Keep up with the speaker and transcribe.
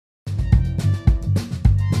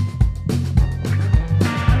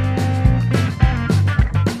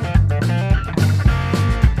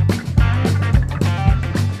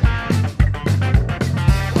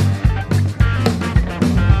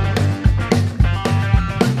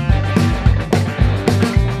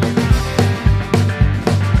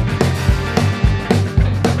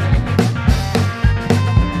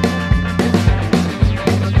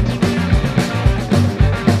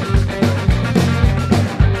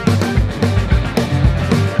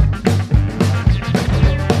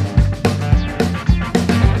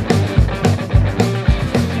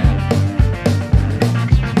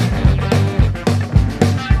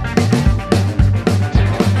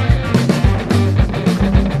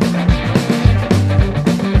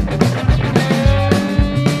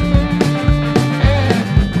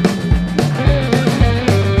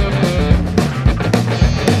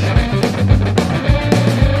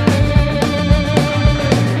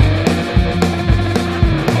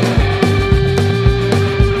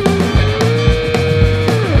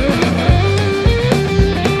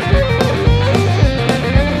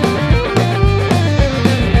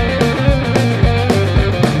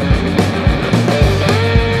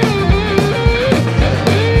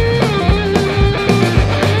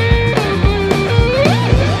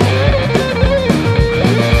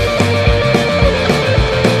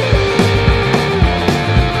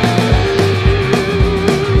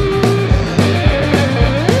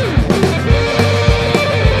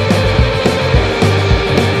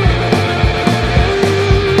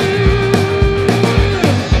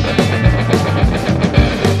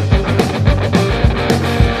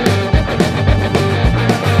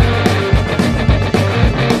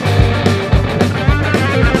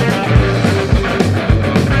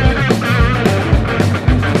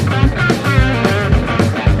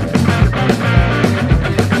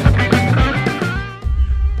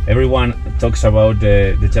everyone talks about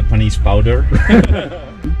the Japanese powder.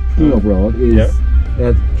 King abroad is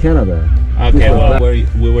at Canada. Okay, well,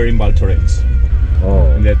 we were in Val Thorens,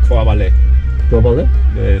 in the Trois Vallées.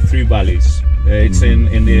 The three valleys. It's in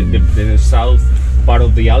the south part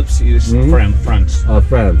of the Alps is France. France.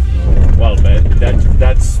 Well,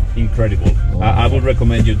 that's incredible. I would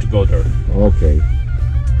recommend you to go there. Okay.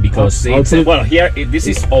 Because it's well here this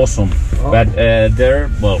is awesome, but there,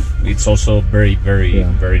 well, it's also very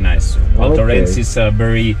nice. Val Thorens is a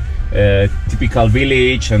very typical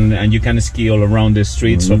village, and you can ski all around the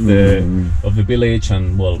streets of the village,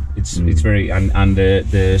 and well, it's very and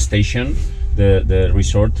the station, the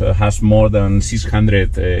resort has more than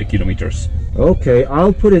 600 kilometers. Okay,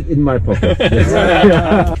 I'll put it in my pocket.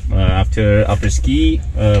 After ski,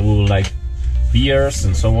 we will like beers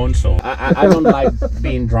and so on. So I don't like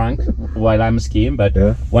being drunk while I'm skiing, but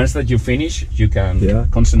once that you finish, you can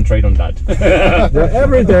concentrate on that.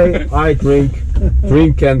 Every day I drink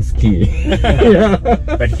and ski.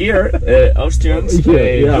 But here, Austrians do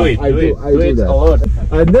it a lot.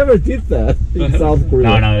 I never did that in South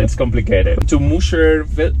Korea. No, it's complicated. To Musher,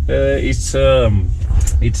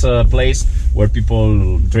 it's a place where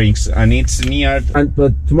people drinks, and it's near.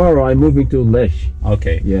 But tomorrow I'm moving to Lech.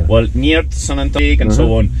 Okay. Yeah. Well, near San Anton and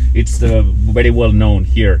so on. It's very well known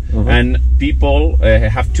here, and people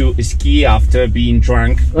have to ski after being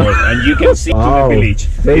drunk, and you can see to the village.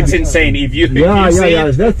 It's insane. If you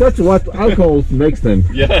that's what alcohol makes them.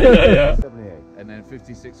 78 and then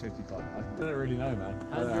 56, 55. I don't really know, man.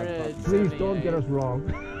 Please don't get us wrong.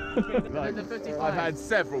 Like, I've had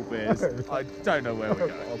several beers. I don't know where we're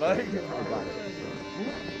going.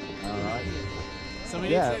 Alright.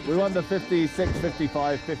 Yeah, we want the 56,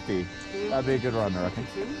 55, 50. That'd be a good run, I reckon.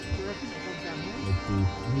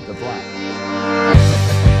 The black.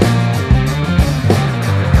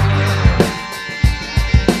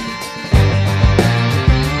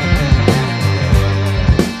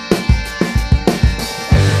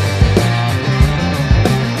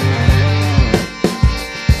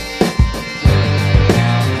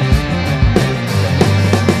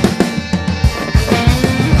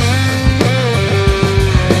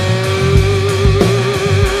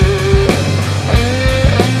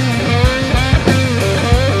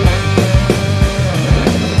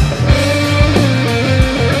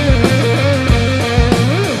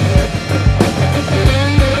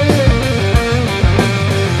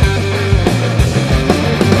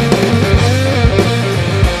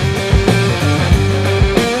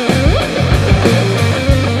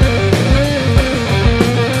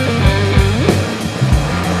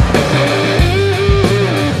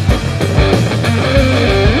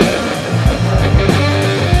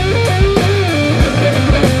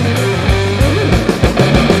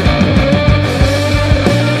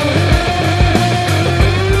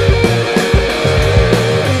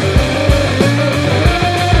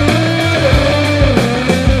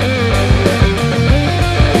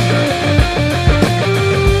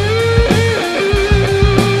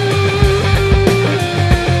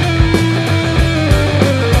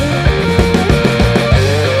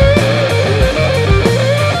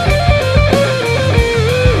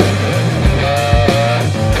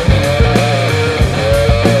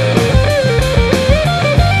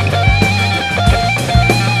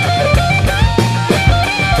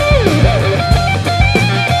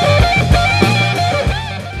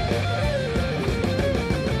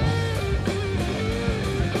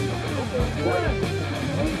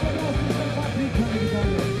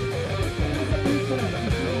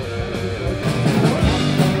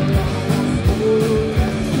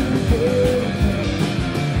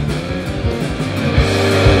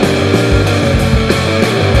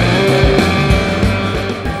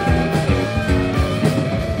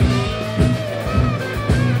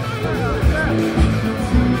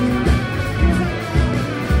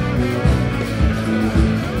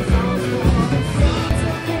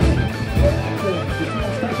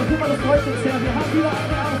 Wir haben wieder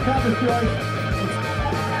eine Aufgabe für euch.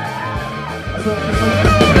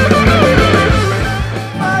 Also,